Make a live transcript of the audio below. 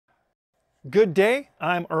Good day,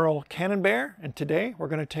 I'm Earl Cannonbear, and today we're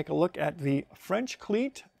going to take a look at the French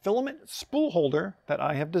Cleat filament spool holder that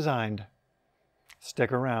I have designed.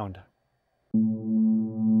 Stick around.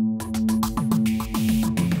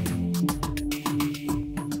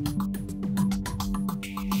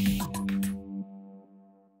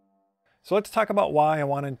 So let's talk about why I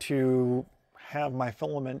wanted to have my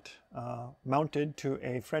filament mounted to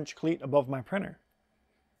a French Cleat above my printer.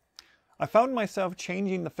 I found myself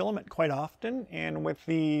changing the filament quite often, and with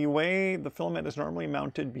the way the filament is normally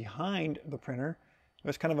mounted behind the printer, it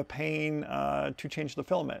was kind of a pain to change the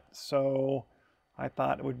filament. So I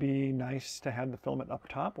thought it would be nice to have the filament up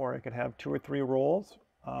top, or I could have 2 or 3 rolls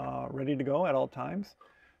ready to go at all times.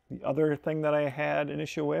 The other thing that I had an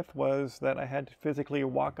issue with was that I had to physically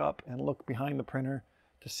walk up and look behind the printer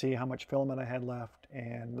to see how much filament I had left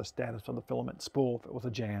and the status of the filament spool, if it was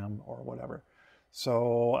a jam or whatever.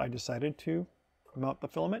 So I decided to mount the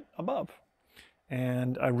filament above.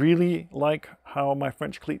 And I really like how my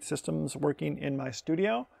French Cleat system's working in my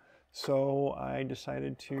studio. So I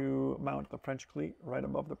decided to mount the French Cleat right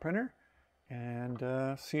above the printer and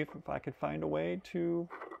see if I could find a way to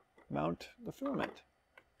mount the filament.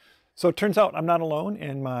 So it turns out I'm not alone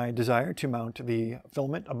in my desire to mount the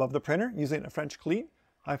filament above the printer using a French Cleat.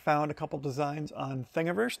 I found a couple designs on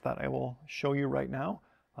Thingiverse that I will show you right now.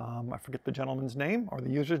 I forget the gentleman's name or the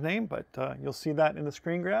user's name, but you'll see that in the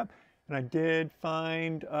screen grab. And I did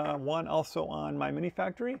find one also on my mini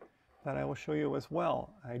factory that I will show you as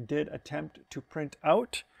well. I did attempt to print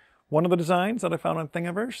out one of the designs that I found on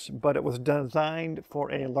Thingiverse, but it was designed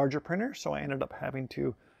for a larger printer, so I ended up having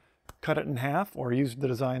to cut it in half or use the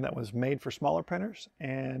design that was made for smaller printers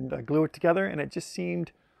and glue it together, and it just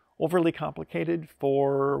seemed overly complicated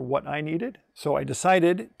for what I needed. So I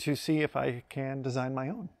decided to see if I can design my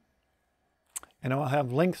own. And I'll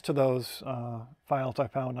have links to those files I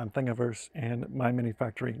found on Thingiverse and my mini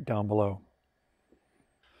factory down below.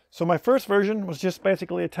 So my first version was just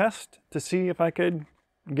basically a test to see if I could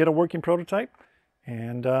get a working prototype.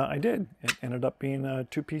 And I did. It ended up being a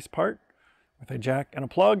 2-piece part with a jack and a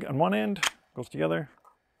plug on one end, goes together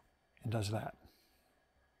and does that.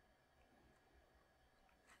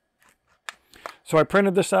 So I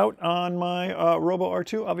printed this out on my Robo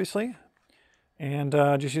R2, obviously, and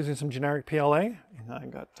just using some generic PLA. And I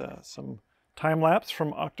got some time lapse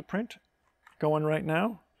from Octoprint going right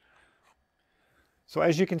now. So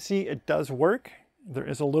as you can see, it does work. There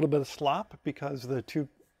is a little bit of slop because the 2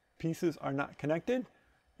 pieces are not connected,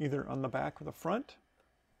 either on the back or the front,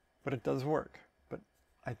 but it does work. But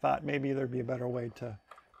I thought maybe there'd be a better way to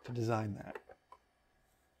design that.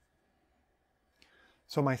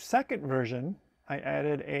 So my second version, I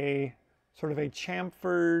added a sort of a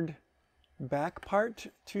chamfered back part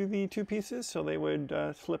to the 2 pieces so they would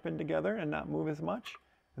slip in together and not move as much.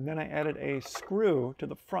 And then I added a screw to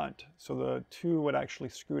the front so the 2 would actually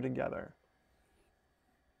screw together.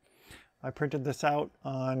 I printed this out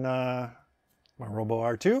on my Robo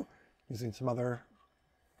R2 using some other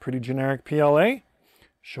pretty generic PLA.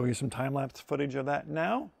 Show you some time-lapse footage of that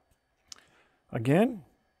now. Again,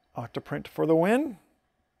 Octoprint for the win.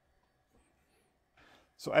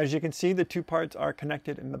 So as you can see, the 2 parts are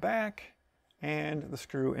connected in the back and the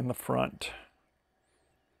screw in the front.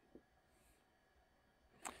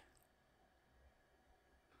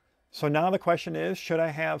 So now the question is, should I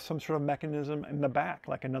have some sort of mechanism in the back,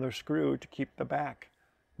 like another screw, to keep the back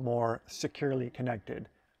more securely connected?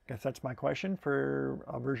 I guess that's my question for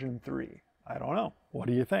version 3. I don't know. What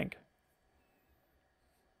do you think?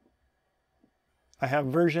 I have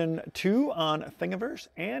version 2 on Thingiverse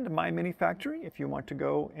and my mini factory if you want to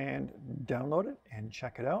go and download it and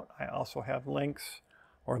check it out. I also have links,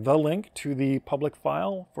 or the link to the public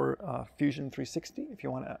file for Fusion 360 if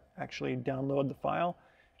you want to actually download the file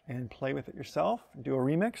and play with it yourself, do a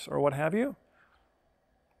remix or what have you.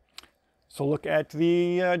 So look at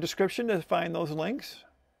the description to find those links.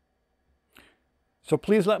 So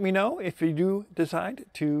please let me know if you do decide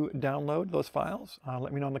to download those files.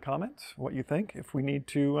 Let me know in the comments what you think, if we need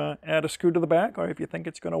to add a screw to the back, or if you think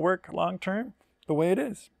it's going to work long term the way it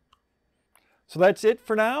is. So that's it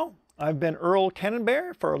for now. I've been Earl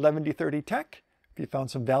Cannonbear for 11D30 Tech. If you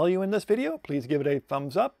found some value in this video, please give it a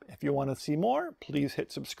thumbs up. If you want to see more, please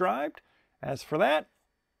hit subscribe. As for that,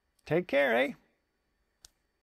 take care, eh?